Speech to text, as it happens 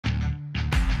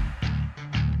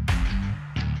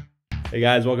Hey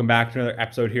guys, welcome back to another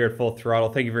episode here at Full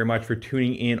Throttle. Thank you very much for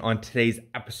tuning in on today's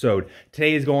episode.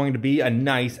 Today is going to be a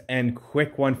nice and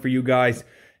quick one for you guys.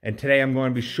 And today I'm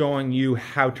going to be showing you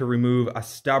how to remove a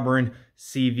stubborn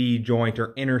CV joint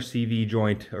or inner CV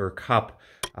joint or cup,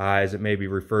 as it may be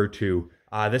referred to.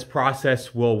 This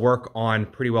process will work on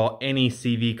pretty well any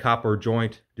CV cup or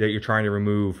joint that you're trying to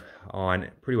remove on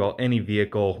pretty well any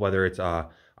vehicle, whether it's a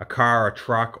car, a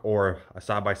truck, or a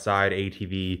side-by-side,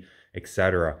 ATV,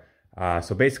 etc.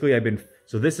 So basically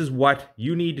so this is what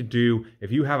you need to do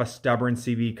if you have a stubborn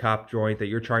CV cup joint that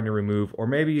you're trying to remove, or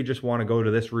maybe you just want to go to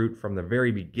this route from the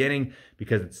very beginning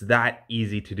because it's that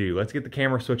easy to do. Let's get the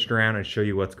camera switched around and show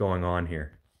you what's going on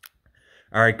here.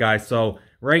 All right guys, so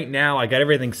right now I got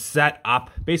everything set up.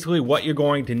 Basically what you're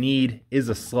going to need is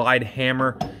a slide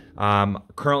hammer.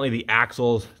 Currently the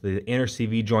axles, the inner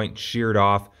CV joint sheared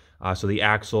off, so the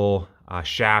axle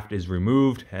shaft is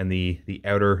removed, and the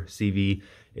outer CV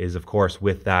is of course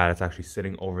with that. It's actually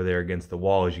sitting over there against the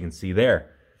wall, as you can see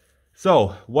there.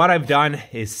 So what I've done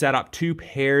is set up 2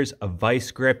 pairs of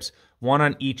vice grips, one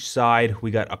on each side. We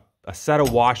got a set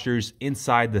of washers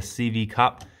inside the CV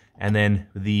cup, and then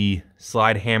the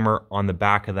slide hammer on the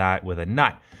back of that with a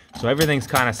nut. So everything's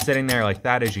kind of sitting there like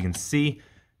that, as you can see.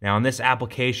 Now in this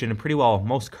application, and pretty well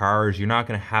most cars, you're not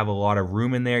going to have a lot of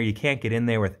room in there. You can't get in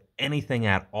there with anything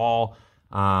at all.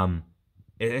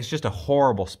 It's just a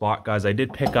horrible spot, guys. I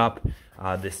did pick up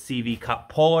the CV cup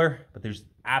puller, but there's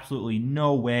absolutely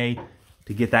no way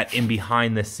to get that in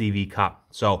behind this CV cup.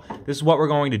 So this is what we're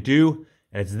going to do,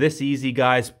 and it's this easy,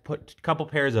 guys. Put a couple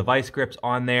pairs of vice grips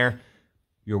on there,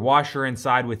 your washer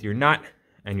inside with your nut,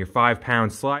 and your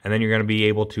 5-pound slide, and then you're going to be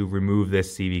able to remove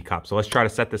this CV cup. So let's try to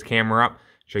set this camera up,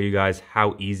 show you guys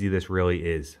how easy this really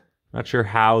is. Not sure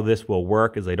how this will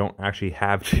work, as I don't actually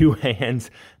have 2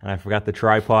 hands and I forgot the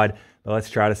tripod, but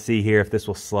let's try to see here if this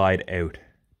will slide out.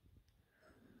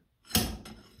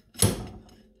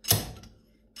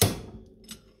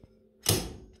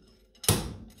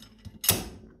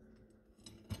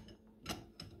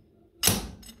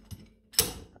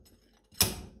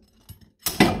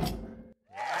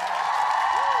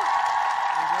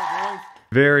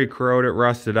 Very corroded,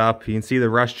 rusted up. You can see the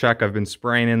rust check I've been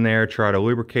spraying in there, try to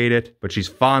lubricate it, but she's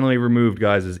finally removed,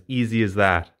 guys, as easy as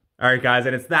that. All right, guys,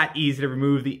 and it's that easy to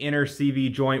remove the inner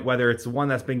CV joint, whether it's the one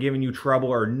that's been giving you trouble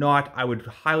or not. I would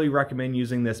highly recommend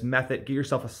using this method. Get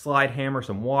yourself a slide hammer,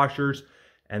 some washers,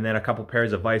 and then a couple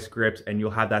pairs of vice grips, and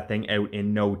you'll have that thing out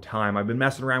in no time. I've been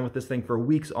messing around with this thing for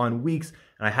weeks on weeks,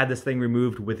 and I had this thing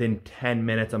removed within 10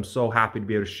 minutes. I'm so happy to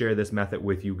be able to share this method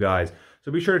with you guys.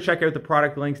 So be sure to check out the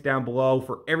product links down below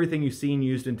for everything you've seen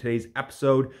used in today's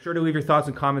episode. Be sure to leave your thoughts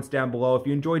and comments down below. If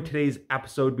you enjoyed today's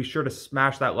episode, be sure to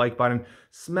smash that like button,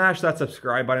 smash that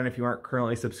subscribe button if you aren't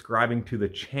currently subscribing to the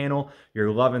channel.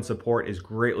 Your love and support is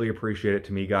greatly appreciated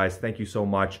to me, guys. Thank you so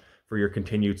much for your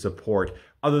continued support.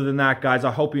 Other than that, guys,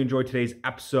 I hope you enjoyed today's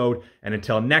episode, and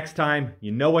until next time,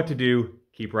 you know what to do.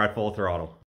 Keep her at full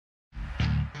throttle.